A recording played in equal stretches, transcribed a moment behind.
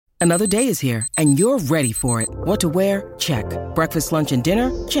Another day is here, and you're ready for it. What to wear? Check. Breakfast, lunch, and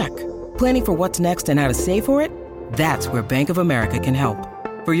dinner? Check. Planning for what's next and how to save for it? That's where Bank of America can help.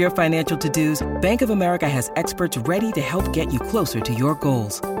 For your financial to-dos, Bank of America has experts ready to help get you closer to your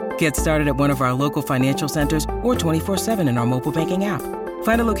goals. Get started at one of our local financial centers or 24/7 in our mobile banking app.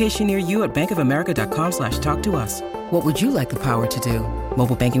 Find a location near you at bankofamerica.com/talktous. What would you like the power to do?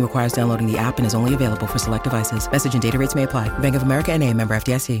 Mobile banking requires downloading the app and is only available for select devices. Message and data rates may apply. Bank of America N.A., member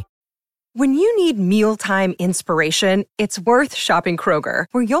FDIC. When you need mealtime inspiration, it's worth shopping Kroger,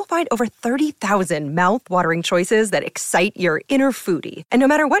 where you'll find over 30,000 mouth-watering choices that excite your inner foodie. And no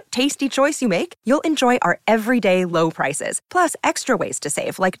matter what tasty choice you make, you'll enjoy our everyday low prices, plus extra ways to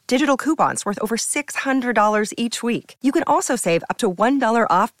save, like digital coupons worth over $600 each week. You can also save up to $1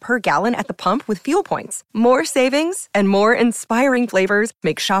 off per gallon at the pump with fuel points. More savings and more inspiring flavors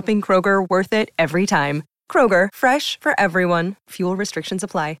make shopping Kroger worth it every time. Kroger, fresh for everyone. Fuel restrictions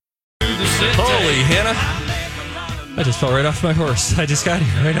apply. Holy Hannah. I just fell right off my horse. I just got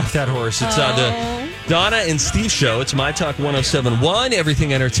here right off that horse. It's the Donna and Steve show. It's My Talk 107.1,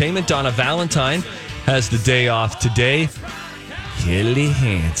 Everything Entertainment. Donna Valentine has the day off today. Kelly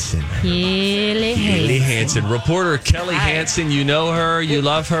Hansen. Kelly Hansen. Reporter Kelly Hansen. You know her. You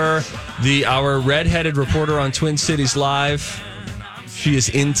love her. Our redheaded reporter on Twin Cities Live. She is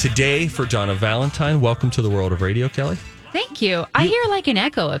in today for Donna Valentine. Welcome to the world of radio, Kelly. Thank you. I hear like an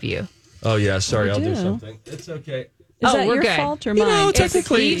echo of you. Oh, yeah. Sorry, I'll do something. It's okay. Is that we're your good. fault or mine? You know, It's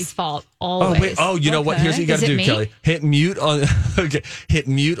technically Steve's fault always. Oh, wait. Oh, you know what? Here's what you got to do, me? Kelly. Hit mute on hit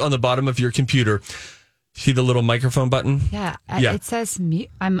mute on the bottom of your computer. See the little microphone button? Yeah. Yeah. It says mute.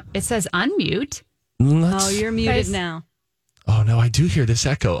 It says unmute. Oh, you're muted Guys- now. Oh, no, I do hear this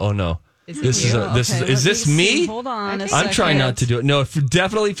echo. Oh, no. Is this me? Hold on a I'm second. trying not to do it. No, it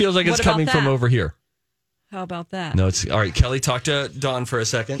definitely feels like it's What about coming from that? over here. How about that? No, it's all right. Kelly, talk to Dawn for a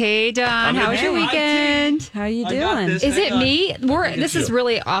second. Hey, Don. How was your weekend? How you I got doing? this. Is Hang it on. me? This is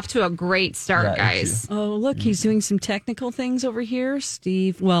really off to a great start, Yeah, guys. Oh, look, he's doing some technical things over here,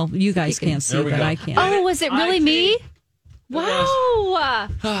 Steve. Well, you guys can't see, There we but go. I can. Oh, was it really me? Wow.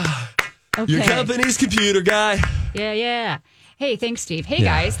 Okay. Your company's computer guy. Yeah. Hey, thanks, Steve. Hey, Yeah.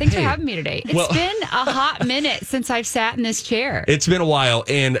 guys. Thanks Hey. for having me today. It's Well- been a hot minute since I've sat in this chair. It's been a while,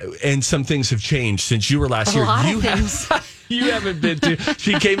 and some things have changed since you were last year. lot of You things. You haven't been to.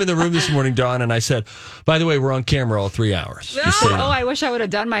 She came in the room this morning, Dawn, and I said, "By the way, we're on camera all 3 hours." Just so you know. Oh, I wish I would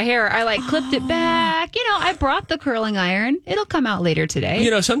have done my hair. I clipped it back. I brought the curling iron. It'll come out later today.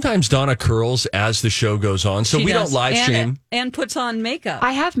 Sometimes Donna curls as the show goes on, so She we does. don't live stream. And puts on makeup.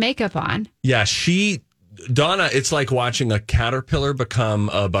 I have makeup on. Yeah, Donna, it's like watching a caterpillar become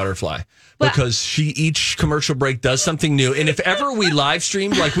a butterfly Well- because each commercial break does something new. And if ever we live stream,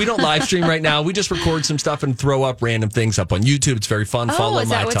 like we don't live stream right now, we just record some stuff and throw up random things up on YouTube. It's very fun. Follow is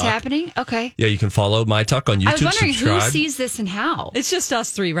that My what's Talk. happening? Okay. Yeah, you can follow My Talk on YouTube. I was wondering subscribe. who sees this and how. It's just us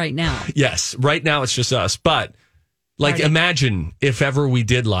three right now. Yes, right now it's just us. But imagine if ever we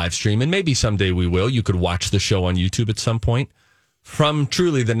did live stream, and maybe someday we will. You could watch the show on YouTube at some point. From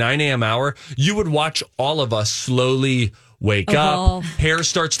truly the 9 a.m. hour, you would watch all of us slowly wake Evolve. up. Hair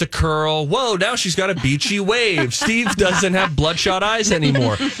starts to curl. Whoa, now she's got a beachy wave. Steve doesn't have bloodshot eyes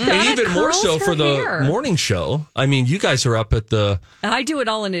anymore. And even more curls so her for the hair. morning show. I mean, you guys are up at the... I do it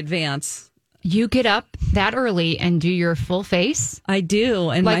all in advance. You get up that early and do your full face? I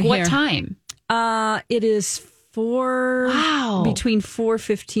do. And my What hair. time? It is between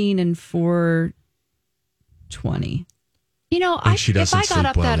 4:15 and 4:20. she If doesn't I got sleep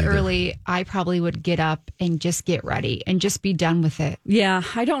up well that either. early, I probably would get up and just get ready and just be done with it. Yeah,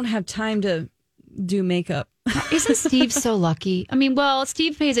 I don't have time to do makeup. Isn't Steve so lucky? I mean,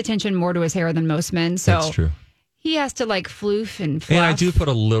 Steve pays attention more to his hair than most men, so That's true. he has to floof and fluff. And I do put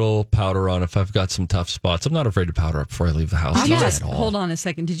a little powder on if I've got some tough spots. I'm not afraid to powder up before I leave the house. Did you Not just at all. hold on a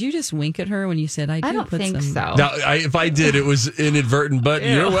second? Did you just wink at her when you said I I don't put think some, so. Now, if I did, it was inadvertent, but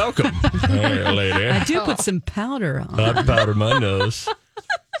you're welcome. Hey, lady. I do put some powder on. I powdered my nose.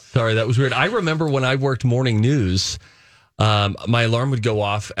 Sorry, that was weird. I remember when I worked morning news, my alarm would go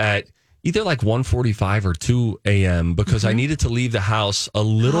off at either 1:45 or 2 a.m. because I needed to leave the house a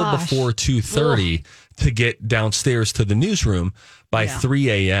little before 2:30 to get downstairs to the newsroom by 3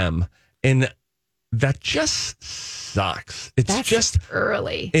 a.m. And that just sucks. It's just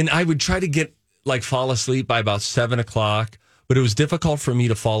early. And I would try to get fall asleep by about 7 o'clock, but it was difficult for me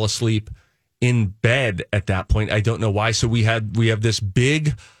to fall asleep in bed at that point. I don't know why. So we have this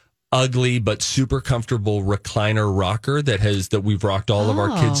big, ugly but super comfortable recliner rocker that we've rocked all of our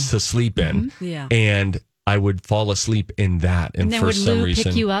kids to sleep in. Yeah. And I would fall asleep in that. And then for would some Lou reason,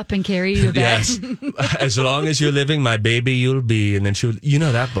 pick you up and carry you to bed? yes, as long as you're living, my baby, you'll be. And then she would,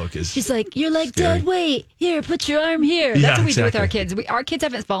 that book is. She's like, you're like scary. dead weight. Here, put your arm here. Yeah, That's what we do with exactly. our kids. Our kids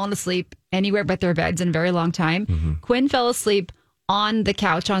haven't fallen asleep anywhere but their beds in a very long time. Mm-hmm. Quinn fell asleep on the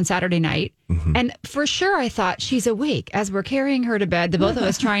couch on Saturday night. Mm-hmm. And for sure, I thought she's awake as we're carrying her to bed, the both of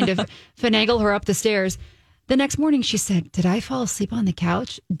us trying to finagle her up the stairs. The next morning, she said, did I fall asleep on the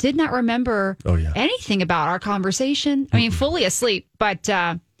couch? Did not remember anything about our conversation. I mean, fully asleep. But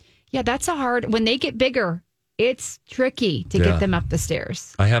that's when they get bigger, it's tricky to get them up the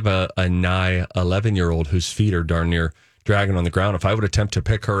stairs. I have a nigh 11-year-old whose feet are darn near dragging on the ground. If I would attempt to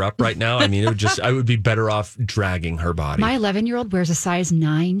pick her up right now, I mean, I would be better off dragging her body. My 11-year-old wears a size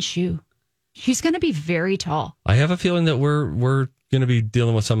 9 shoe. She's going to be very tall. I have a feeling that we're going to be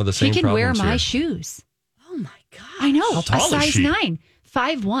dealing with some of the same She problems can wear my here. shoes. Oh my God. I know. How tall a is size she? 9,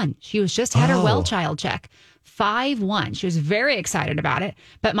 5'1". She was just had her well child check. 5'1". She was very excited about it.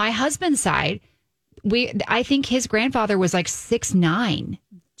 But my husband's side, I think his grandfather was like 6'9".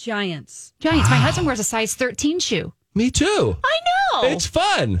 Giants. My husband wears a size 13 shoe. Me too. I know. It's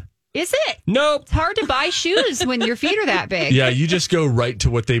fun. Is it? Nope. It's hard to buy shoes when your feet are that big. Yeah, you just go right to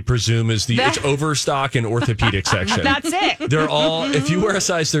what they presume is it's overstock and orthopedic section. That's it. They're all, if you wear a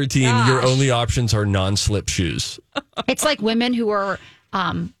size 13, your only options are non-slip shoes. It's like women who are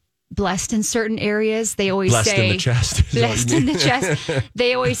blessed in certain areas. They always Blessed say in the chest. is what you blessed in mean. the chest.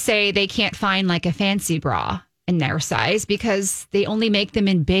 They always say they can't find like a fancy bra in their size because they only make them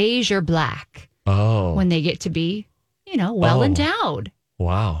in beige or black when they get to be, well endowed.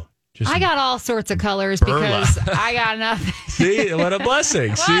 Wow. Just I got all sorts of colors Burla. because I got nothing. See, what a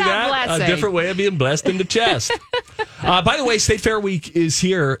blessing. See a that? blessing. A different way of being blessed in the chest. By the way, State Fair Week is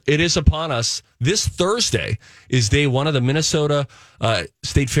here. It is upon us. This Thursday is day one of the Minnesota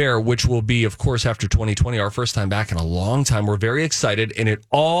State Fair, which will be, of course, after 2020, our first time back in a long time. We're very excited. And it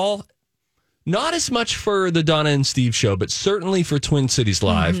all, not as much for the Donna and Steve show, but certainly for Twin Cities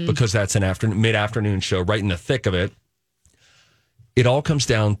Live, because that's an mid-afternoon show right in the thick of it. It all comes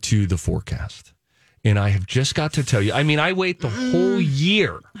down to the forecast. And I have just got to tell you, I mean, I wait the whole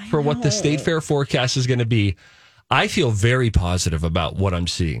year for what the State Fair forecast is going to be. I feel very positive about what I'm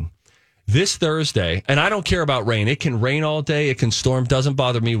seeing. This Thursday, and I don't care about rain. It can rain all day. It can storm. Doesn't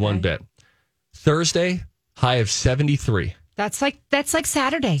bother me one bit. Thursday, high of 73. That's like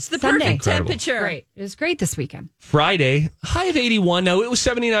Saturday. It's The Sunday. perfect Incredible. temperature. Great. It was great this weekend. Friday, high of 81. Now, it was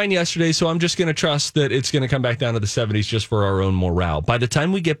 79 yesterday, so I'm just going to trust that it's going to come back down to the 70s just for our own morale. By the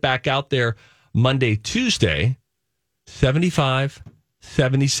time we get back out there Monday, Tuesday, 75,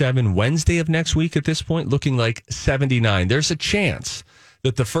 77. Wednesday of next week at this point, looking like 79. There's a chance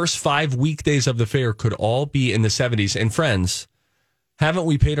that the first 5 weekdays of the fair could all be in the 70s. And friends, haven't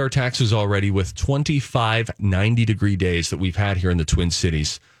we paid our taxes already with 25 90-degree days that we've had here in the Twin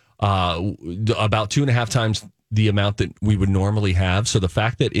Cities? About 2.5 times the amount that we would normally have. So the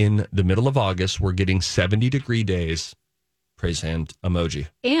fact that in the middle of August, we're getting 70-degree days, praise hand emoji.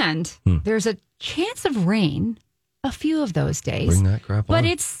 And there's a chance of rain a few of those days. Bring that crap on. But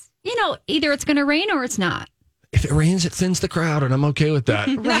it's, either it's going to rain or it's not. If it rains, it thins the crowd, and I'm okay with that.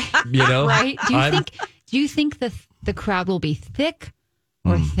 Right. Right? Do you think the crowd will be thick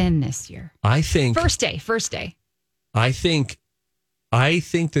or thin this year? I think First day. I think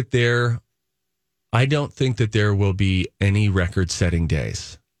that I don't think that there will be any record-setting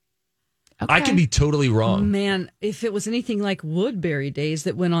days. Okay. I could be totally wrong. Man, if it was anything like Woodbury Days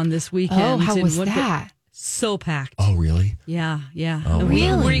that went on this weekend. Oh, how was Woodbury, that? So packed. Oh, really? Yeah. Oh, And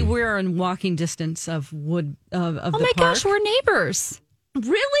really? We're in walking distance of Oh the my park. gosh, we're neighbors.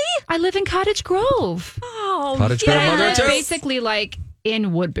 Really? I live in Cottage Grove. Oh, Cottage Grove, mother It's too. basically like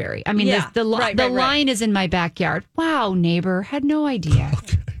in Woodbury. I mean, Yeah, the right. line is in my backyard. Wow, neighbor, had no idea.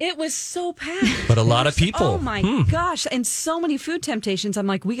 It was so packed. But a lot of people. Oh my gosh. And so many food temptations. I'm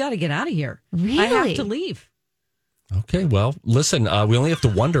like, we got to get out of here. Really? I have to leave. Okay, well, listen, we only have to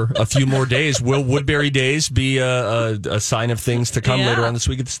wonder a few more days. Will Woodbury Days be a sign of things to come later on this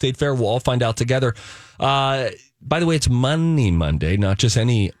week at the State Fair? We'll all find out together. By the way, it's Money Monday, not just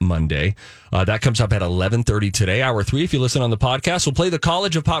any Monday. That comes up at 11:30 today, hour 3. If you listen on the podcast, we'll play the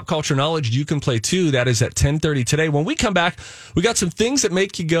College of Pop Culture Knowledge. You can play too. That is at 10:30 today. When we come back, we got some things that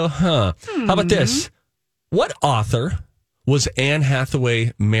make you go, huh? How about this? What author was Anne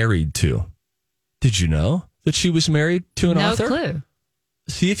Hathaway married to? Did you know that she was married to an author? No clue.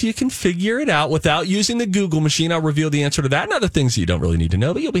 See if you can figure it out without using the Google machine. I'll reveal the answer to that and other things that you don't really need to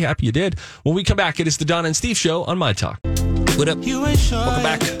know, but you'll be happy you did. When we come back, it is the Donna and Steve Show on My Talk. What up? Welcome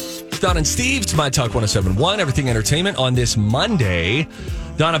back. It's Donna and Steve. It's My Talk 107.1, Everything Entertainment on this Monday,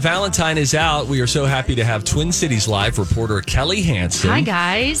 Donna Valentine is out. We are so happy to have Twin Cities Live reporter Kelly Hansen. Hi,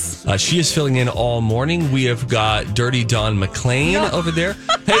 guys. She is filling in all morning. We have got Dirty Dawn McLean over there.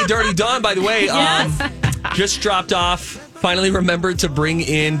 Hey, Dirty Dawn, by the way, just dropped off. Finally remembered to bring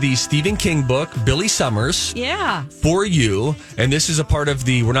in the Stephen King book, Billy Summers. Yeah. For you. And this is a part of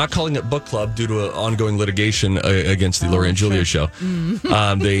we're not calling it book club due to ongoing litigation against the Laura and Julia show.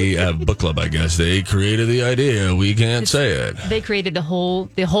 They book club, I guess. They created the idea. We can't say it. They created the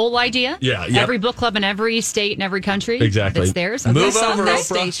whole idea. Yeah. Yep. Every book club in every state and every country. Exactly. It's theirs. Move on over, their Oprah.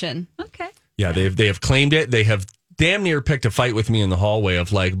 station. Okay. Yeah, they have claimed it. They have damn near picked a fight with me in the hallway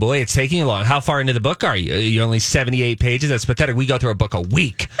of like, boy, it's taking you long. How far into the book are you? You're only 78 pages. That's pathetic. We go through a book a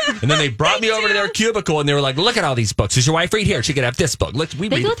week. And then they brought me over to their cubicle and they were like, look at all these books. Does your wife read? Here, she could have this book.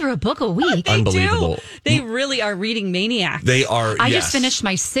 They go through a book a week. Unbelievable. They really are reading maniacs. They are. I just finished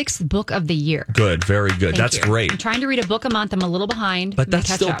my 6th book of the year. Good. Very good. Thank That's you. great. I'm trying to read a book a month. I'm a little behind. But I'm gonna that's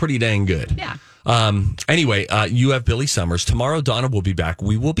catch still up. pretty dang good. Yeah. Anyway, you have Billy Summers. Tomorrow, Donna will be back.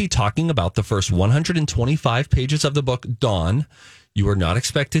 We will be talking about the first 125 pages of the book, Dawn. You are not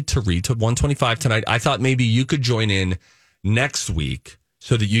expected to read to 125 tonight. I thought maybe you could join in next week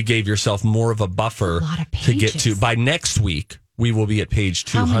so that you gave yourself more of a buffer to get to. By next week, we will be at page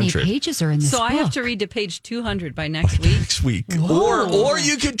 200. How many pages are in this book? I have to read to page 200 by next week. Next week. Or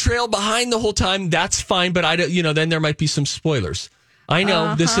you could trail behind the whole time. That's fine, but I don't, then there might be some spoilers. I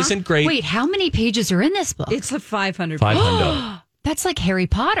know this isn't great. Wait, how many pages are in this book? It's a 500. 500. That's like Harry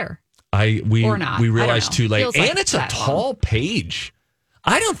Potter. We Or not. We I don't realized know. too late. Feels like And it's a that tall long. page.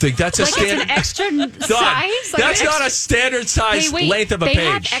 I don't think that's a Like standard. it's an extra Dawn, size? Like that's an not a standard size length of a they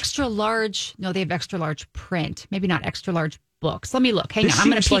page. have extra large. No, they have extra large print. Maybe not extra large books. Let me look. Hang This on. I'm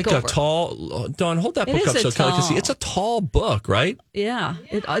going to seems peek like over. a tall. Dawn, hold that It book is up a so Kelly can see. tall- It's a tall book, right? Yeah.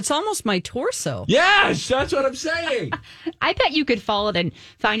 It's almost my torso. Yes, that's what I'm saying. I bet you could find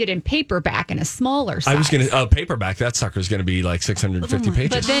it in paperback in a smaller size. I was going to paperback. That sucker's going to be like 650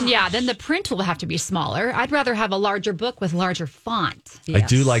 pages. But then the print will have to be smaller. I'd rather have a larger book with larger font. I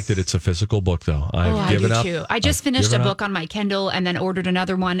do like that it's a physical book, though. I've given I up. do too. I just finished a book on my Kindle and then ordered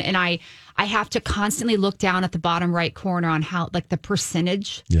another one, and I have to constantly look down at the bottom right corner on how the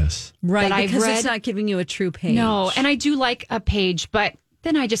percentage. Yes. Right. that I've Because read. it's not giving you a true page. No, and I do like a page, but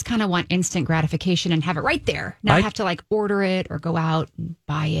then I just kind of want instant gratification and have it right there. Now I have to order it or go out and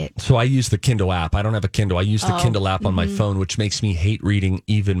buy it. So I use the Kindle app. I don't have a Kindle. I use the Kindle app on my phone, which makes me hate reading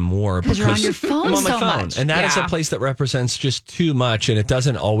even more Because you're on your phone I'm on my so phone. much. And that is a place that represents just too much, and it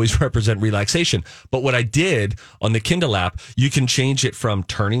doesn't always represent relaxation. But what I did on the Kindle app, you can change it from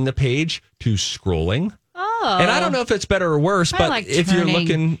turning the page to scrolling. Oh. And I don't know if it's better or worse, I but like if you're turning.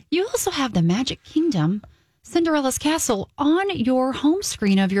 looking... You also have the Magic Kingdom, Cinderella's Castle, on your home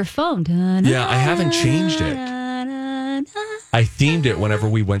screen of your phone. Yeah, I haven't changed it. I themed it whenever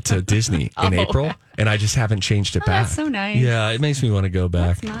we went to Disney in April, and I just haven't changed it back. That's so nice. Yeah, it makes me want to go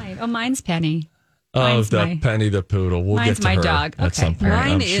back. That's mine. Oh, mine's Penny. Oh, Mine's the Penny the Poodle. We'll mine's get to my her dog. at Okay. some point,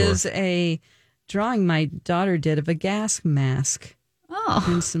 Mine I'm sure. is a drawing my daughter did of a gas mask Oh.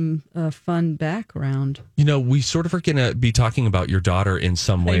 and some fun background. We sort of are going to be talking about your daughter in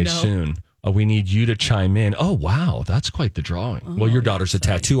some way know. soon. We need you to chime in. Oh, wow. That's quite the drawing. Well, your daughter's a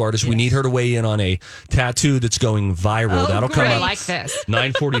tattoo artist. We need her to weigh in on a tattoo that's going viral. That'll come I up like this.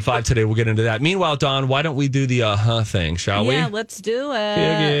 9:45 today. We'll get into that. Meanwhile, Dawn, why don't we do the thing, shall we? Yeah, let's do it.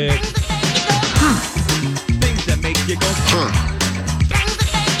 Dig it. Things that make you go.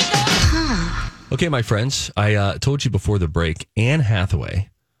 Okay, my friends, I told you before the break, Anne Hathaway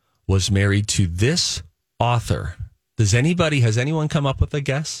was married to this author. Has anyone come up with a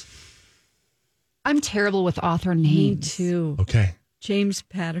guess? I'm terrible with author Me names. too. Okay. James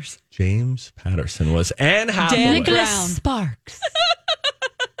Patterson. James Patterson was Anne Hathaway. Dan Nicholas Brown. Sparks.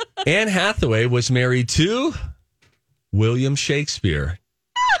 Anne Hathaway was married to William Shakespeare.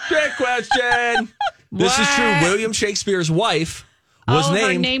 Trick question. This is true. William Shakespeare's wife was her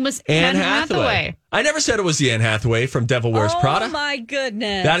named name was Anne Hathaway. I never said it was the Anne Hathaway from Devil Wears Prada. Oh my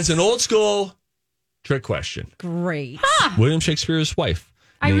goodness. That is an old school trick question. Great. William Shakespeare's wife.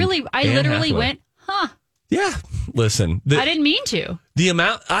 I named literally Anne Hathaway. went, huh. Yeah. Listen. I didn't mean to. The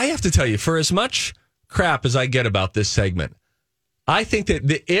amount, I have to tell you, for as much crap as I get about this segment, I think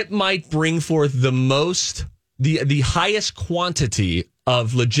that it might bring forth the highest quantity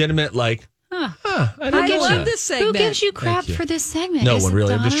of legitimate, I love this segment. Who gives you crap Thank you. for this segment? No Is one it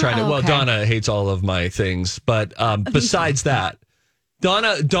really. I'm just Donna? trying to. Well, Okay. Donna hates all of my things, but besides that,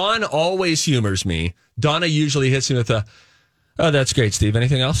 Dawn always humors me. Donna usually hits me with a, "Oh, that's great, Steve.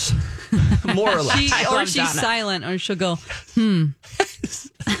 Anything else?" More or less. She's love she's Donna. silent, or she'll go,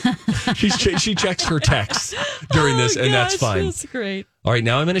 She checks her texts during this, and that's fine. That's great. All right,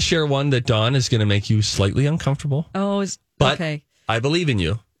 now I'm going to share one that Dawn is going to make you slightly uncomfortable. Oh, but okay. I believe in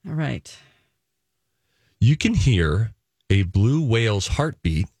you. All right. You can hear a blue whale's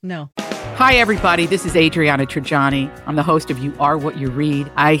heartbeat. No. Hi, everybody. This is Adriana Trajani. I'm the host of You Are What You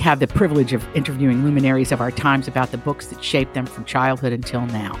Read. I have the privilege of interviewing luminaries of our times about the books that shaped them from childhood until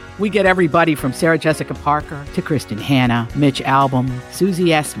now. We get everybody from Sarah Jessica Parker to Kristen Hanna, Mitch Albom, Susie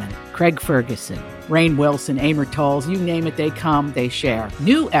Essman, Craig Ferguson, Rainn Wilson, Amor Tolls, you name it, they come, they share.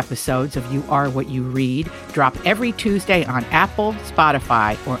 New episodes of You Are What You Read drop every Tuesday on Apple,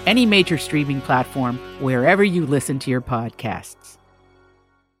 Spotify, or any major streaming platform wherever you listen to your podcasts.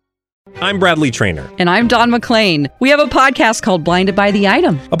 I'm Bradley Trainer. And I'm Don McClain. We have a podcast called Blinded by the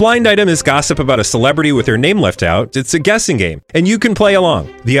Item. A blind item is gossip about a celebrity with their name left out. It's a guessing game, and you can play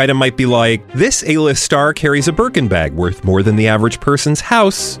along. The item might be like, this A-list star carries a Birkin bag worth more than the average person's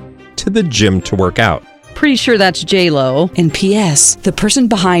house to the gym to work out. Pretty sure that's J-Lo. And P.S. the person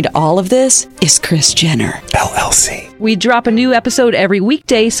behind all of this is Kris Jenner, LLC. We drop a new episode every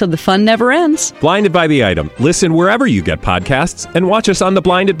weekday so the fun never ends. Blinded by the Item. Listen wherever you get podcasts and watch us on the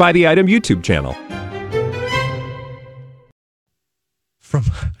Blinded by the Item YouTube channel.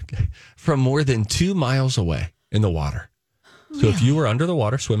 From more than 2 miles away in the water. So if you were under the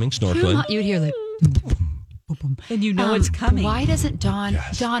water swimming, snorkeling. You'd hear like... And you know it's coming. Why doesn't Dawn...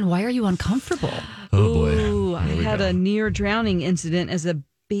 Yes. Dawn, why are you uncomfortable? Oh, boy. Ooh, I had a near drowning incident as a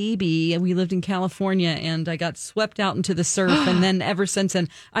baby. We lived in California, and I got swept out into the surf. And then ever since then,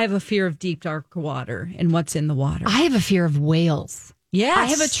 I have a fear of deep, dark water and what's in the water. I have a fear of whales. Yes. I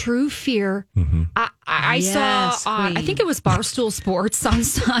have a true fear. Mm-hmm. I saw, I think it was Barstool Sports on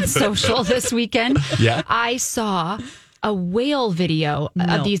social this weekend. Yeah. I saw a whale video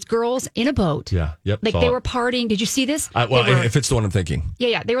of these girls in a boat. Yeah. Yep. Like they were partying. Did you see this? If it's the one I'm thinking.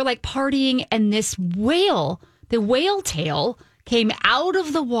 Yeah. They were like partying, and this whale, the whale tail, came out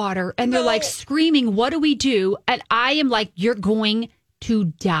of the water, and they're like screaming, "What do we do?" And I am like, "You're going to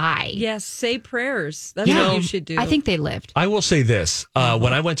die." Yes, say prayers. That's what you should do. I think they lived. I will say this.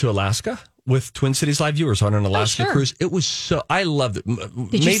 When I went to Alaska with Twin Cities Live viewers on an Alaska cruise, it was so... I loved it.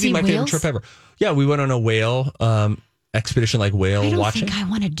 Maybe my favorite trip ever. Yeah, we went on a whale expedition, like whale watching. I don't think I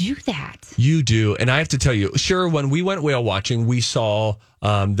want to do that. You do. And I have to tell you, sure, when we went whale watching, we saw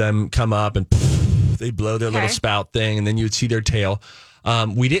them come up and they blow their little spout thing, and then you'd see their tail.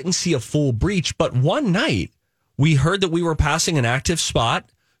 We didn't see a full breach, but one night we heard that we were passing an active spot.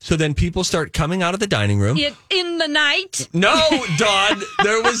 So then people start coming out of the dining room. In the night? No, Dawn,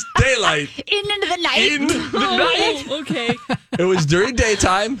 there was daylight. Into the night. In the night. Okay. It was during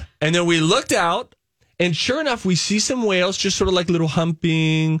daytime, and then we looked out. And sure enough, we see some whales, just sort of like little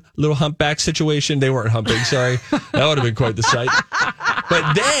humpback situation. They weren't humping, sorry. That would have been quite the sight.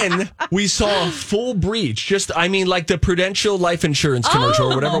 But then we saw a full breach. Like the Prudential life insurance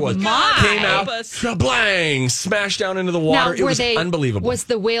commercial or whatever it was. Came out, blang, smashed down into the water. It was unbelievable. Was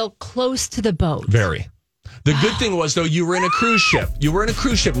the whale close to the boat? Very. The good thing was, though, you were in a cruise ship. You were in a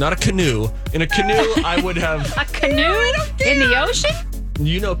cruise ship, not a canoe. In a canoe, I would have... A canoe in the ocean?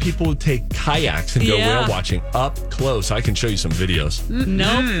 You know, people would take kayaks and go whale watching up close. I can show you some videos.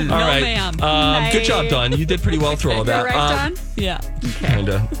 Nope. All right. Ma'am. Good job, Dawn. You did pretty well through all that. Right, Dawn? Yeah. Kind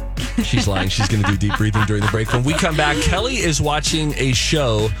of. She's lying. She's going to do deep breathing during the break. When we come back, Kelly is watching a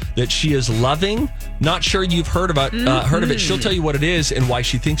show that she is loving. Not sure you've heard of it. She'll tell you what it is and why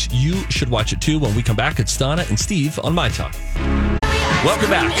she thinks you should watch it too. When we come back, it's Donna and Steve on My Talk.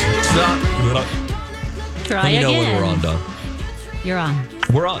 Welcome back. Try Let me know again. when we're on, Dawn. You're on.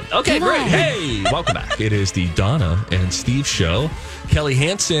 We're on. Okay, great. Hey, welcome back. It is the Donna and Steve show. Kelly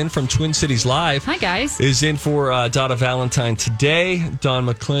Hansen from Twin Cities Live. Hi, guys. Is in for Donna Valentine today. Dawn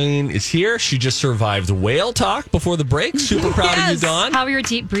McClain is here. She just survived whale talk before the break. Super proud of you, Dawn. How were your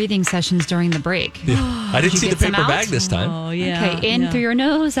deep breathing sessions during the break? Yeah. I didn't see the paper bag this time. Oh, yeah. Okay, in through your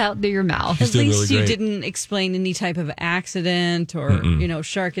nose, out through your mouth. She's At doing least really you great. didn't explain any type of accident or,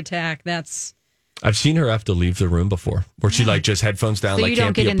 shark attack. That's... I've seen her have to leave the room before, where she just headphones down, So like you don't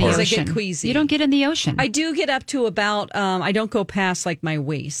can't get be in the apart. ocean. I get queasy. You don't get in the ocean. I do get up to about, I don't go past like my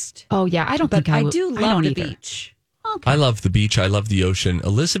waist. Oh, yeah. I don't But think I would. do I love don't the either. beach. I love the beach. I love the ocean.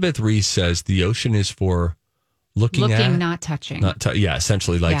 Elizabeth Reese says the ocean is for looking at. Not touching.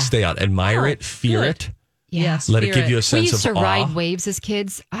 Essentially, like stay out. Admire it, fear good. it. Yes. Let it give you a We sense used of to awe. ride waves as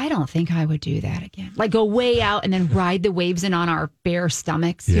kids. I don't think I would do that again. Like go way out and then ride the waves in on our bare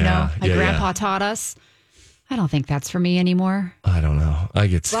stomachs, like Grandpa taught us. I don't think that's for me anymore. I don't know. I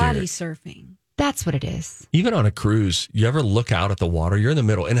get scared. Body surfing. That's what it is. Even on a cruise, you ever look out at the water? You're in the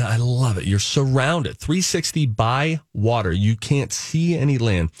middle, and I love it. You're surrounded 360 by water. You can't see any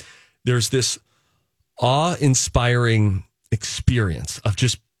land. there's this awe-inspiring experience of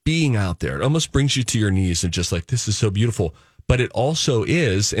just being out there. It almost brings you to your knees and just like, this is so beautiful. But it also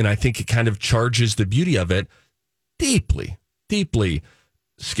is, and I think it kind of charges the beauty of it, deeply, deeply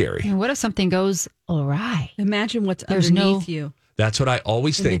scary. And what if something goes awry? Imagine what's underneath you. That's what I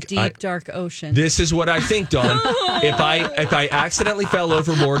always think. The deep, dark ocean. This is what I think, Dawn. If I accidentally fell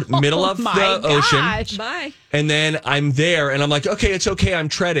overboard, middle of the ocean, bye, and then I'm there, and I'm like, okay, it's okay, I'm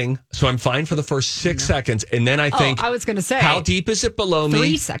treading, so I'm fine for the first 6 seconds, and then I think, I was going to say, how deep is it below me?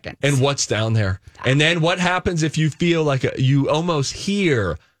 3 seconds, and what's down there, and then what happens if you feel like you almost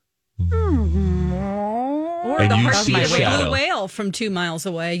hear, or and the you heartbeat see a of a shadow. blue whale from 2 miles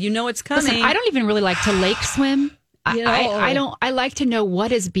away? You know it's coming. Listen, I don't even really like to lake swim. I don't. I like to know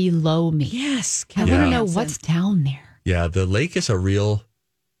what is below me. Yes, I want to know what's down there. Yeah, the lake is a real.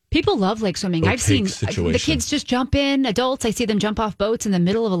 People love lake swimming. I've seen situation. the kids just jump in. Adults, I see them jump off boats in the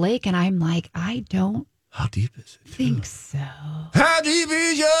middle of a lake, and I'm like, I don't. How deep is it? Think so. How deep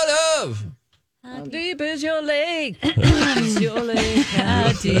is your love? How deep is your lake? How deep is your lake?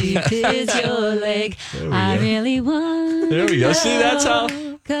 How deep is your lake? I really want. There we go. See, that's how.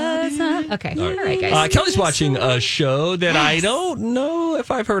 Okay. All right, guys. Kelly's watching a show that I don't know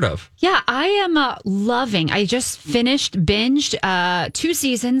if I've heard of. Yeah, I am loving. I just binged 2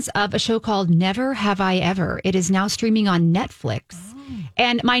 seasons of a show called Never Have I Ever. It is now streaming on Netflix.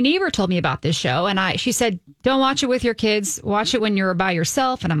 And my neighbor told me about this show, and she said, don't watch it with your kids. Watch it when you're by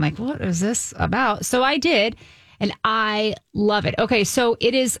yourself. And I'm like, what is this about? So I did, and I love it. Okay, so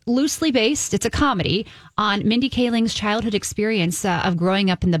it is loosely based. It's a comedy on Mindy Kaling's childhood experience of growing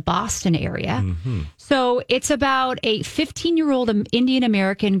up in the Boston area. Mm-hmm. So it's about a 15-year-old Indian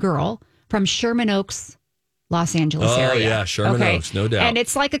American girl from Sherman Oaks, Los Angeles area. Oh, yeah, Sherman Oaks, no doubt. And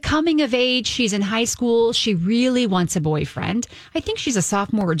it's like a coming of age. She's in high school. She really wants a boyfriend. I think she's a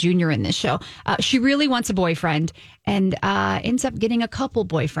sophomore or junior in this show. She really wants a boyfriend and ends up getting a couple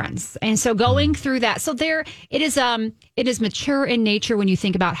boyfriends. And so going through that. So it is mature in nature when you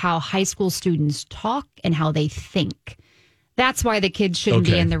think about how high school students talk and how they think. That's why the kids shouldn't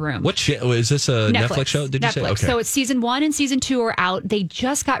be in the room. What is this a Netflix show? Did you say? Okay. So it's season 1 and season 2 are out. They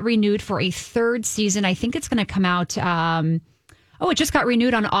just got renewed for a 3rd season. I think it's going to come out. It just got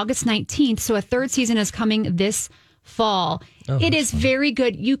renewed on August 19th. So a 3rd season is coming this fall. It is very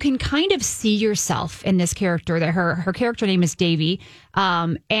good. You can kind of see yourself in this character. That her character name is Devi,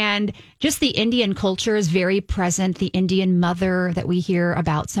 and just the Indian culture is very present. The Indian mother that we hear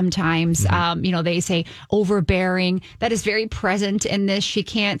about sometimes, they say overbearing. That is very present in this. She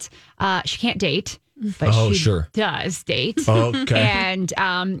can't date. But she does date. Okay. And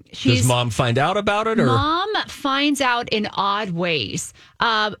does mom find out about it? Or? Mom finds out in odd ways.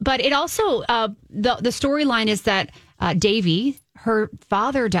 But it also, the storyline is that Davy, her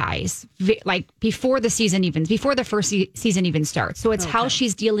father dies before the first season even starts. So it's how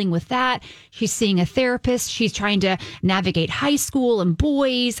she's dealing with that. She's seeing a therapist. She's trying to navigate high school and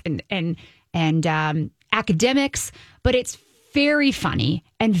boys and academics. But it's very funny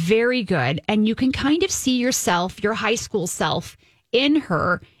and very good. And you can kind of see yourself, your high school self, in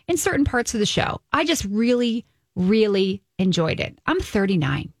her in certain parts of the show. I just really, really enjoyed it. I'm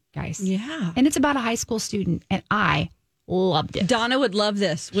 39, guys. Yeah. And it's about a high school student, and I loved it. Donna would love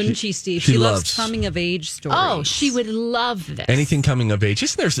this, wouldn't she, Steve? She loves coming of age stories. Oh, she would love this. Anything coming of age.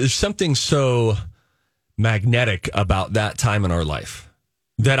 Isn't there's something so magnetic about that time in our life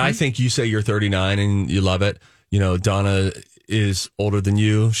that I think you say you're 39 and you love it. You know, Donna is older than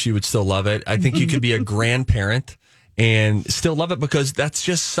you. She would still love it. I think you could be a grandparent and still love it because that's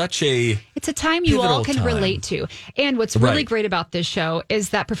just such it's a time you all can relate to. And what's really great about this show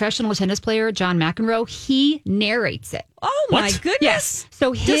is that professional tennis player John McEnroe, he narrates it. Oh my goodness. Yes.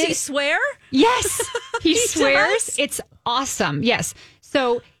 So does he swear? Yes. He swears. Does? It's awesome. Yes.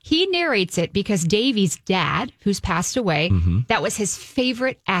 So he narrates it because Davy's dad, who's passed away, that was his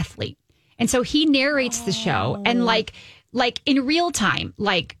favorite athlete. And so he narrates the show and like in real time,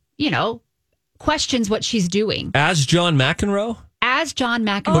 questions what she's doing. As John McEnroe? As John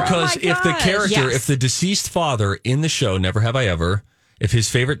McEnroe. Because if the character, if the deceased father in the show, Never Have I Ever, if his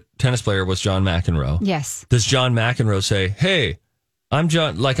favorite tennis player was John McEnroe, yes, does John McEnroe say, hey, I'm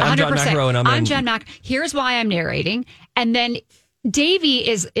John McEnroe and I'm John McEnroe. Here's why I'm narrating. And then Davy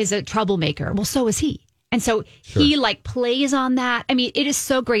is a troublemaker. Well, so is he. And so he plays on that. I mean, it is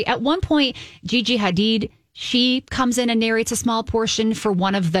so great. At one point, Gigi Hadid, she comes in and narrates a small portion for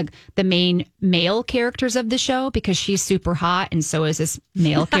one of the main male characters of the show because she's super hot, and so is this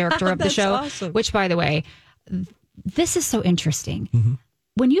male character of the show. Awesome. Which, by the way, this is so interesting. Mm-hmm.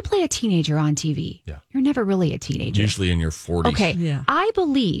 When you play a teenager on TV, you're never really a teenager. Usually in your 40s. Okay. Yeah. I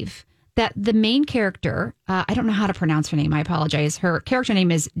believe that the main character, I don't know how to pronounce her name. I apologize. Her character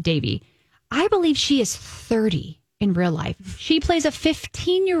name is Davy. I believe she is 30 in real life. She plays a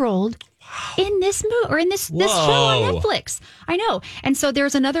 15-year-old in this movie or in this show on Netflix. I know. And so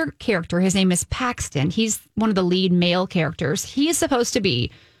there's another character. His name is Paxton. He's one of the lead male characters. He is supposed to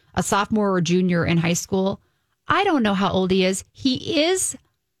be a sophomore or junior in high school. I don't know how old he is. He is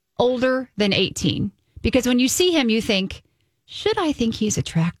older than 18 because when you see him, you think, should I think he's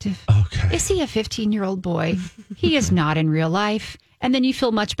attractive? Okay. Is he a 15-year-old boy? He is not in real life. And then you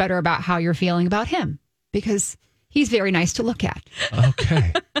feel much better about how you're feeling about him because he's very nice to look at.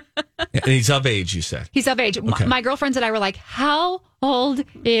 Okay. And he's of age, you said. He's of age. Okay. My girlfriends and I were like, how old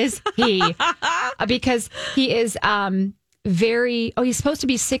is he? Because he is he's supposed to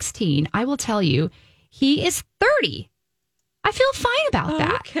be 16. I will tell you, he is 30. I feel fine about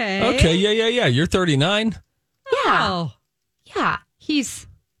that. Okay. Yeah. You're 39? Yeah. Yeah. He's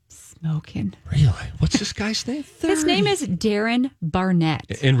smoking. Really? What's this guy's name? His name is Darren Barnett.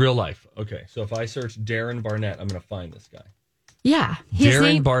 In real life. Okay. So if I search Darren Barnett, I'm going to find this guy. Yeah.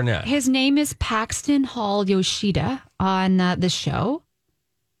 Darren Barnett. His name is Paxton Hall Yoshida on the show.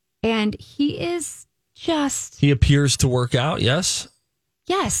 And he is just... He appears to work out, yes?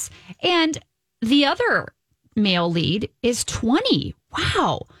 Yes. And the other male lead is 20.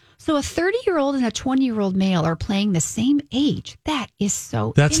 Wow. So a 30-year-old and a 20-year-old male are playing the same age. That is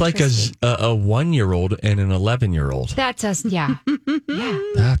so That's like a interesting. 1-year-old and an 11-year-old. That's us. Yeah. Yeah.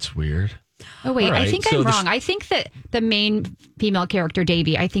 That's weird. Oh, wait. All right, I think so I'm wrong. I think that the main female character,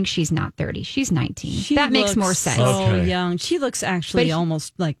 Davy, I think she's not 30. She's 19. That makes more sense. So Okay. young. She looks actually But-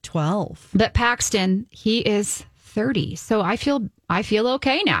 almost like 12. But Paxton, he is 30. So I feel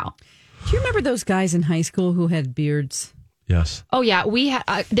okay now. Do you remember those guys in high school who had beards? Yes. Oh, yeah.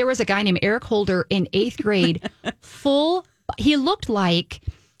 There was a guy named Eric Holder in 8th grade. He looked like,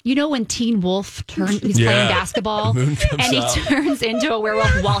 you know, when Teen Wolf he's playing basketball The moon comes and he out. turns into a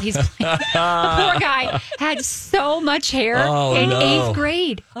werewolf while he's playing. The poor guy had so much hair in 8th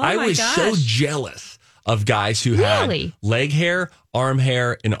grade. I my was so gosh. jealous of guys who Really? had leg hair, arm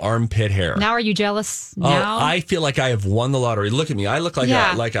hair, and armpit hair. Now, are you jealous Oh, now? I feel like I have won the lottery. Look at me. I look like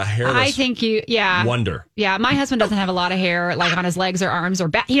a hairless I think wonder. Yeah, my husband doesn't have a lot of hair, like on his legs or arms or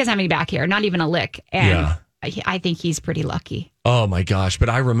back. He doesn't have any back hair, not even a lick. And I think he's pretty lucky. Oh my gosh. But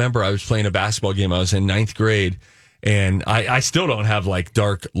I remember I was playing a basketball game. I was in 9th grade. And I still don't have like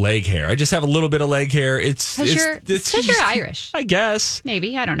dark leg hair. I just have a little bit of leg hair. It's Because you're Irish. I guess.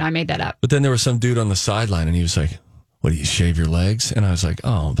 Maybe. I don't know. I made that up. But then there was some dude on the sideline and he was like, what, do you shave your legs? And I was like,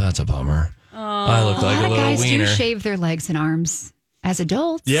 oh, that's a bummer. I look like A lot a of little guys wiener. do shave their legs and arms as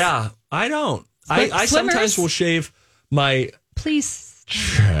adults. Yeah, I don't. But I sometimes swimmers- will shave my Please.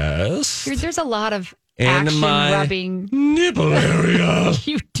 chest There's a lot of and action my rubbing. nipple area.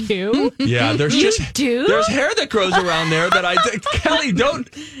 You do? Yeah, there's You just do? there's hair that grows around there that Kelly, don't.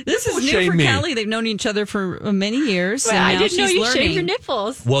 This is don't new shame for me. Kelly. They've known each other for many years. Well, and I now didn't know she's you learning. shave your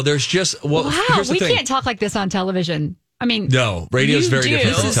nipples. Well, there's just Wow, here's the we thing. can't talk like this on television. I mean, No, radio's very different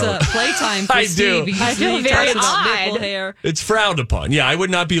This from is television. playtime for I do. Steve. because I feel he very talks about odd. nipple hair. It's frowned upon. Yeah, I would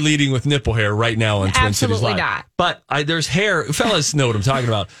not be leading with nipple hair right now on Twin Cities Absolutely Live. not. But there's hair. Fellas know what I'm talking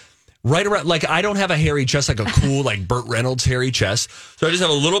about. Right around, like I don't have a hairy chest, like a cool, like Burt Reynolds hairy chest. So I just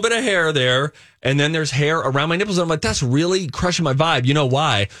have a little bit of hair there, and then there's hair around my nipples. And I'm like, that's really crushing my vibe. You know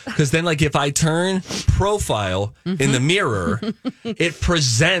why? Because then, like, if I turn profile in the mirror, it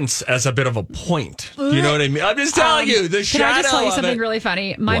presents as a bit of a point. You know what I mean? I'm just telling you, the can shadow I just tell you of something it. really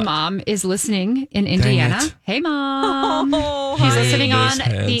funny? My What? mom is listening in Indiana. it. Hey, Mom. She's Hey, listening on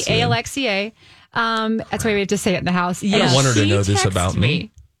Miss the Hanson. ALXCA. That's why we have to say it in the house. I don't And want her to she know this texted about me.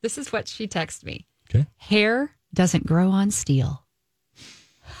 This is what she texted me. Okay. Hair doesn't grow on steel.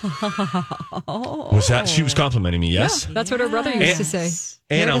 Was that she was complimenting me? Yes. That's what her brother used to say.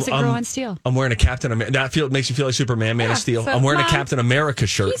 Hair And doesn't grow on steel. I'm wearing a Captain America. That makes you feel like Superman, Man Yeah, of Steel. so, I'm wearing a Mom, Captain America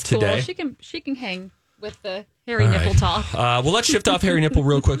shirt She's today. cool. She can hang with the hairy All nipple right. talk. Well, let's shift off hairy nipple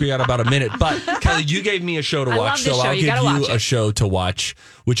real quick. We got about a minute. But Kelly, you gave me a show to I watch, love this so show. I'll You give gotta watch you a it. show to watch,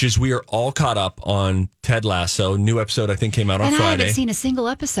 which is we are all caught up on Ted Lasso. New episode I think came out on And I Friday. haven't seen a single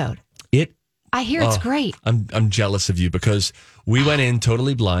episode. It. I hear it's great. I'm jealous of you because we went in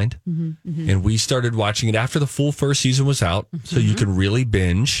totally blind Mm-hmm, and we started watching it after the full first season was out, so you can really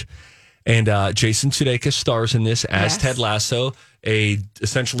binge. And Jason Sudeikis stars in this as Yes. Ted Lasso, a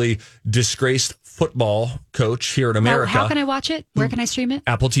essentially disgraced football coach here in Now, America. how can I watch it? Where can I stream it?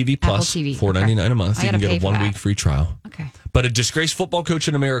 Apple TV Plus, TV, $4.99 a month. I You can gotta get pay a for 1 that. week free trial. Okay. But a disgraced football coach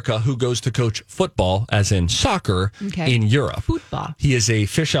in America who goes to coach football, as in soccer, Okay. in Europe. Football. He is a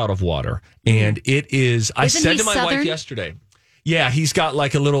fish out of water. And it is, I Isn't said he to my wife Southern? yesterday, Yeah, he's got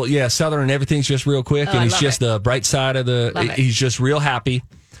like a little, Southern and everything's just real quick. And he's just the bright side of he's just real happy.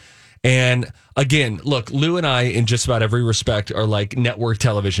 And again, look, Lou and I, in just about every respect, are like network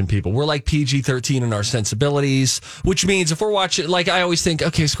television people. We're like PG-13 in our sensibilities, which means if we're watching, like I always think,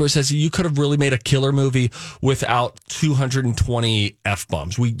 okay, Scorsese, you could have really made a killer movie without 220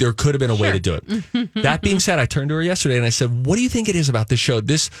 F-bombs. There could have been a way to do it. That being said, I turned to her yesterday and I said, what do you think it is about this show?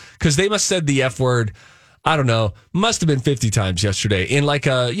 Because they must have said the F word, I don't know, must have been 50 times yesterday in like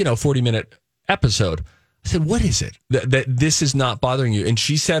a, 40-minute episode. I said, what is it that this is not bothering you? And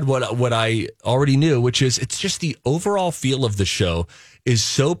she said what I already knew, which is it's just the overall feel of the show is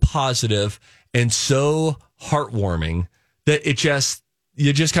so positive and so heartwarming that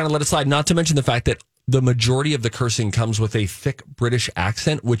you just kind of let it slide. Not to mention the fact that the majority of the cursing comes with a thick British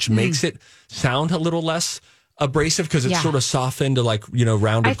accent, which makes it sound a little less abrasive because it's sort of softened to like,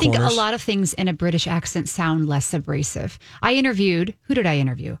 rounded I think corners. a lot of things in a British accent sound less abrasive. Who did I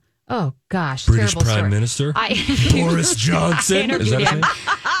interview? Oh, gosh. British terrible Prime story. Minister? Boris Johnson? Is that him?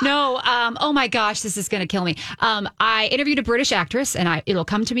 No. Oh, my gosh. This is going to kill me. I interviewed a British actress, and it'll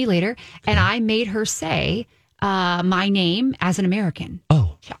come to me later, and I made her say my name as an American.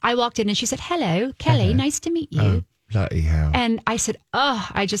 Oh. I walked in, and she said, hello, Kelly. Nice to meet you. Oh, bloody hell. And I said,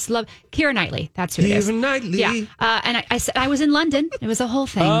 I just love Keira Knightley. That's who it is. Keira Knightley. Yeah. And I said, I was in London. It was a whole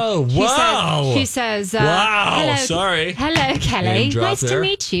thing. Oh, wow. She says, wow. Hello, Sorry. Hello, Kelly. Nice there. to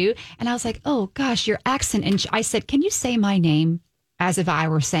meet you. And I was like, oh, gosh, your accent. And I said, can you say my name as if I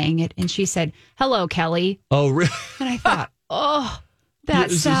were saying it? And she said, hello, Kelly. Oh, really? And I thought, that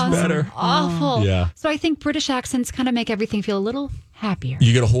This is sounds better. awful. Yeah. So I think British accents kind of make everything feel a little happier.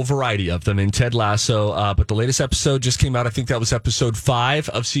 You get a whole variety of them in Ted Lasso, but the latest episode just came out. I think that was episode 5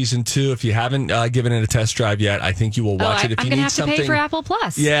 of season 2. If you haven't given it a test drive yet, I think you will watch it. If I'm you going to need have something, to pay for Apple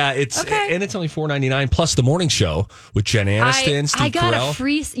Plus. Yeah, it's only $4.99 plus the morning show with Jen Aniston, Steve I got Carell. a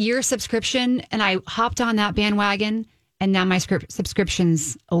free year subscription, and I hopped on that bandwagon. And now my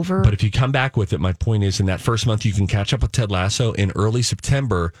subscription's over. But if you come back with it, my point is in that first month, you can catch up with Ted Lasso. In early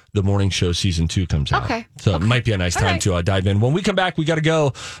September, the morning show season 2 comes out. Okay. So it might be a nice time to dive in. When we come back, we got to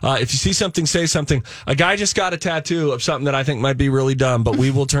go. If you see something, say something. A guy just got a tattoo of something that I think might be really dumb, but we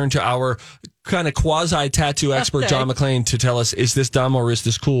will turn to our kind of quasi-tattoo expert, John McClain, to tell us, is this dumb or is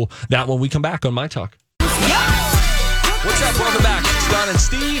this cool? That when we come back on My Talk. What's up? Welcome back. It's Don and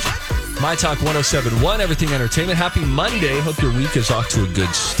Steve. My Talk 107.1, Everything Entertainment. Happy Monday. Hope your week is off to a good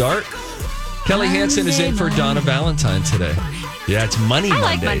start. Kelly Hansen is in for Donna Valentine today. Yeah, it's Money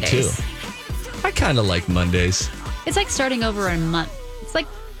Monday, too. I kind of like Mondays. It's like starting over a month.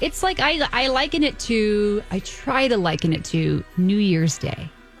 It's like I liken it to, I try to liken it to New Year's Day.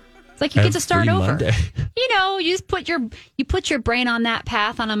 It's like you get to start over. Monday. You just put your brain on that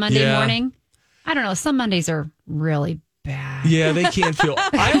path on a Monday morning. I don't know. Some Mondays are really bad. Yeah, they can feel.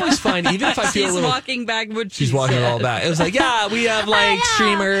 I always find, even if I feel a little. She's walking all back. It was like, we have like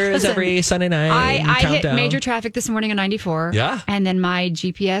streamers every Sunday night. I hit major traffic this morning on 94. Yeah. And then my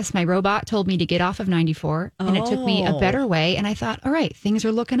GPS, my robot, told me to get off of 94. And it took me a better way. And I thought, all right, things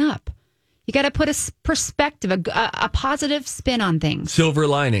are looking up. You got to put a perspective, a positive spin on things. Silver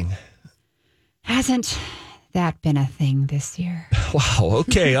lining. Hasn't that been a thing this year? Wow.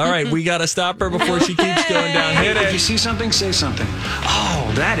 Okay. All right. We got to stop her before she keeps going down. Hit it. If you see something, say something. Oh,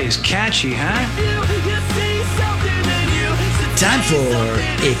 that is catchy, huh? Time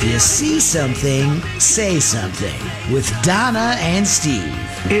for If You See Something, Say Something with Donna and Steve.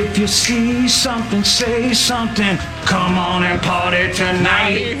 If you see something, say something. Come on and party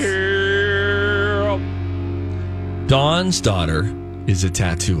tonight. Dawn's daughter is a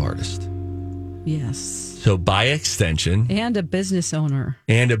tattoo artist. Yes. So by extension. And a business owner.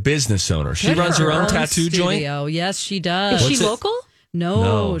 She runs her own tattoo joint? Yes, she does. Is she local?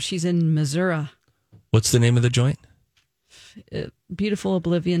 No, she's in Missouri. What's the name of the joint? Beautiful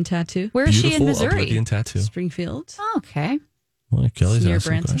Oblivion Tattoo. Where is she in Beautiful Missouri? Oblivion Tattoo. Springfield. Oh, okay. Well, Kelly's Near asking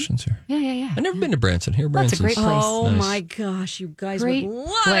Branson? questions here. Yeah. I've never been to Branson. Here, That's Branson's a great place. Oh, nice. my gosh. You guys Great would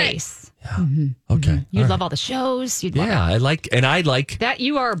love place. it. Yeah. Okay. You'd All love all the shows. You'd love it. I like That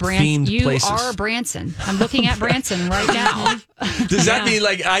you are Branson. themed You places. are Branson. I'm looking at Branson right now. Does that mean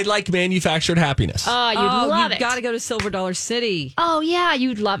like I like manufactured happiness? Oh, you'd love it. You've got to go to Silver Dollar City. Oh, yeah,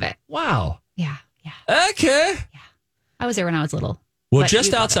 you'd love it. Wow. Yeah. Okay. I was there when I was little. Well, But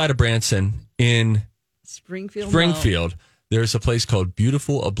just you'd love outside of Branson in Springfield. there's a place called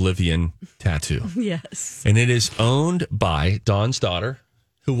Beautiful Oblivion Tattoo. Yes. And it is owned by Dawn's daughter,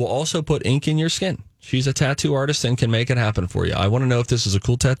 who will also put ink in your skin. She's a tattoo artist and can make it happen for you. I want to know if this is a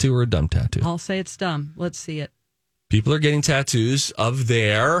cool tattoo or a dumb tattoo. I'll say it's dumb. Let's see it. People are getting tattoos of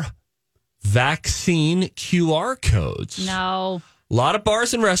their vaccine QR codes. No. A lot of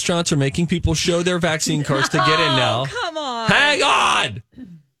bars and restaurants are making people show their vaccine cards to get in now. Come on. Hang on.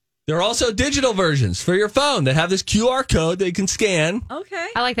 There are also digital versions for your phone that have this QR code that you can scan. Okay.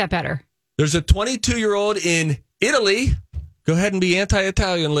 I like that better. There's a 22-year-old in Italy. Go ahead and be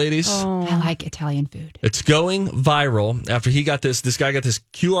anti-Italian, ladies. Oh. I like Italian food. It's going viral after he got this guy got this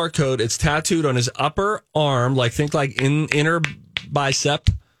QR code. It's tattooed on his upper arm, think inner bicep.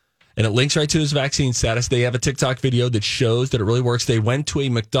 And it links right to his vaccine status. They have a TikTok video that shows that it really works. They went to a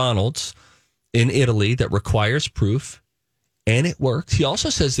McDonald's in Italy that requires proof, and it worked. He also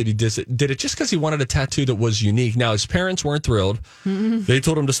says that he did it just because he wanted a tattoo that was unique. Now, his parents weren't thrilled. Mm-hmm. They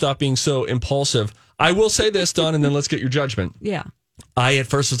told him to stop being so impulsive. I will say this, Dawn, and then let's get your judgment. Yeah. I at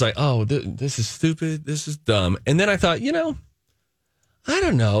first was like, oh, this is stupid. This is dumb. And then I thought, I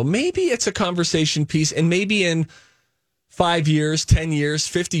don't know. Maybe it's a conversation piece, and maybe in 5 years, 10 years,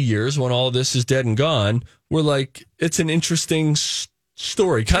 50 years, when all this is dead and gone, we're like, it's an interesting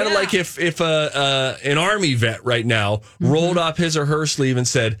story. Kind of like if an Army vet right now rolled up his or her sleeve and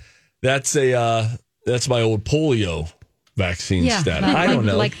said, that's my old polio vaccine status. I don't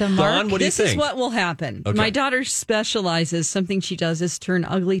know. Like the mark. Dawn, what do you think? This is what will happen. Okay. My daughter specializes. Something she does is turn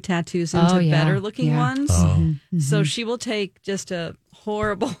ugly tattoos into better looking ones. Oh. Mm-hmm. So she will take just a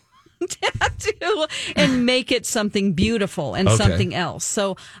horrible tattoo and make it something beautiful and something else.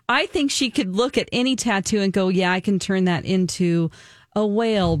 So I think she could look at any tattoo and go, yeah, I can turn that into a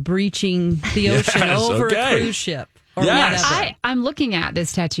whale breaching the ocean over a cruise ship. Or whatever. I'm looking at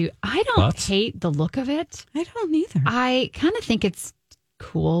this tattoo. I don't hate the look of it. I don't either. I kind of think it's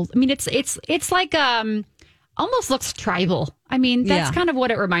cool. I mean, it's like almost looks tribal. I mean, that's kind of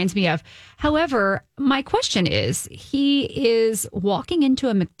what it reminds me of. However, my question is, he is walking into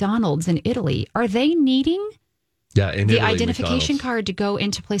a McDonald's in Italy. Are they needing in Italy, identification card to go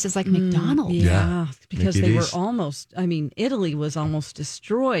into places like McDonald's? Yeah, because they were almost, Italy was almost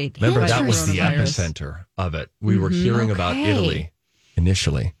destroyed. Remember, that was the epicenter of it. We were hearing about Italy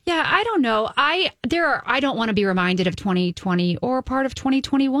initially. Yeah, I don't know. I don't want to be reminded of 2020 or part of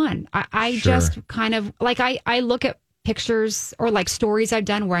 2021. I just kind of I look at pictures or stories I've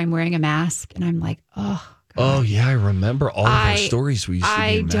done where I'm wearing a mask and I'm like, oh, God. Oh yeah, I remember all of our stories we used to be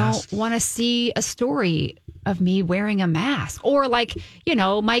I masked. don't want to see a story of me wearing a mask or my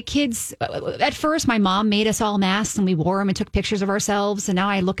kids. At first, my mom made us all masks and we wore them and took pictures of ourselves. And now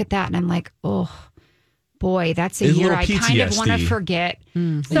I look at that and I'm like, oh boy, that's a year I kind of want to forget.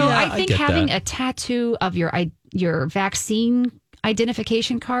 So I think having a tattoo of your vaccine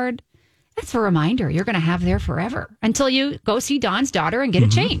identification card, that's a reminder you're going to have there forever until you go see Dawn's daughter and get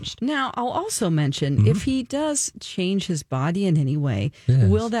it changed. Now, I'll also mention, if he does change his body in any way,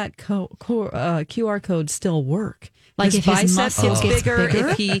 will that QR code still work? Like if his muscle gets bigger,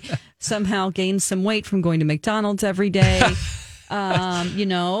 if he somehow gains some weight from going to McDonald's every day. It's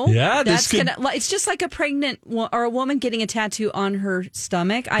just like a pregnant or a woman getting a tattoo on her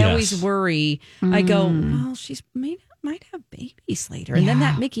stomach. I always worry. I go, well, she's might have babies later. And then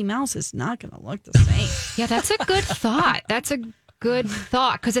that Mickey Mouse is not going to look the same. Yeah, that's a good thought.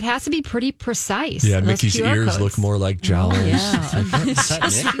 Because it has to be pretty precise. Yeah, Mickey's QR ears codes look more like jowls. It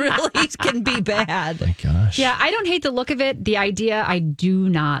just really can be bad. My gosh. Yeah, I don't hate the look of it. The idea I do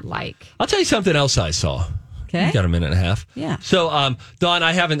not like. I'll tell you something else I saw. Okay. You got a minute and a half. Yeah. So, Dawn,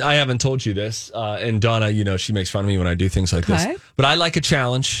 I haven't told you this. And Donna, she makes fun of me when I do things like this. But I like a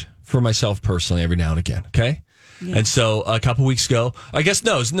challenge for myself personally every now and again. Okay. Yeah. And so a couple weeks ago, 8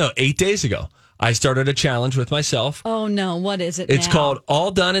 days ago, I started a challenge with myself. Oh, no. What is it It's called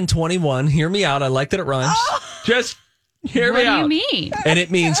All Done in 21. Hear me out. I like that it rhymes. Just hear me out. What do you mean? And it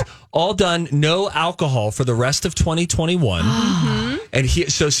means all done, no alcohol for the rest of 2021. And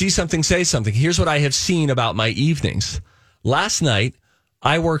so see something, say something. Here's what I have seen about my evenings. Last night,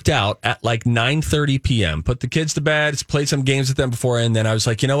 I worked out at 9:30 p.m., put the kids to bed, played some games with them before, and then I was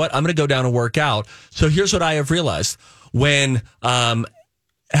like, you know what? I'm going to go down and work out. So here's what I have realized. When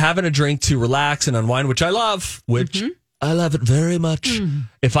having a drink to relax and unwind, which I love, I love it very much.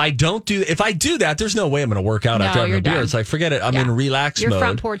 If I do that, there's no way I'm going to work out after having a beer. Done. It's like, forget it. I'm in relax mode. You're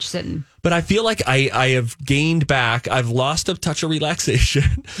front porch sitting. But I feel like I have gained back. I've lost a touch of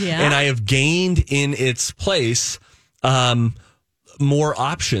relaxation. Yeah. And I have gained in its place more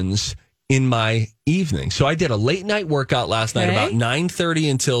options in my evening. So I did a late night workout last night, about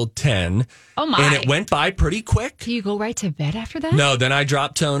 9:30 until 10. Oh my. And it went by pretty quick. Do you go right to bed after that? No, then I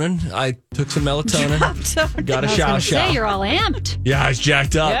dropped toning. I took some melatonin. Got a shower. You're all amped. Yeah, I was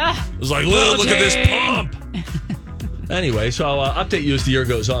jacked up. Yeah. I was like, look at this pump. Anyway, so I'll update you as the year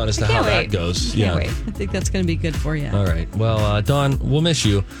goes on as to how that goes. Can't wait. I think that's going to be good for you. All right. Well, Dawn, we'll miss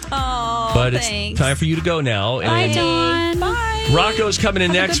you. Oh. but thanks. it's time for you to go now. Bye, Dawn. Bye. Rocco's coming in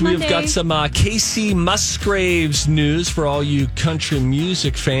Have a next. good We've Monday. got some Casey Musgraves news for all you country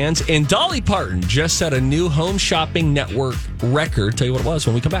music fans. And Dolly Parton just set a new home shopping network record. Tell you what it was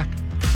when we come back.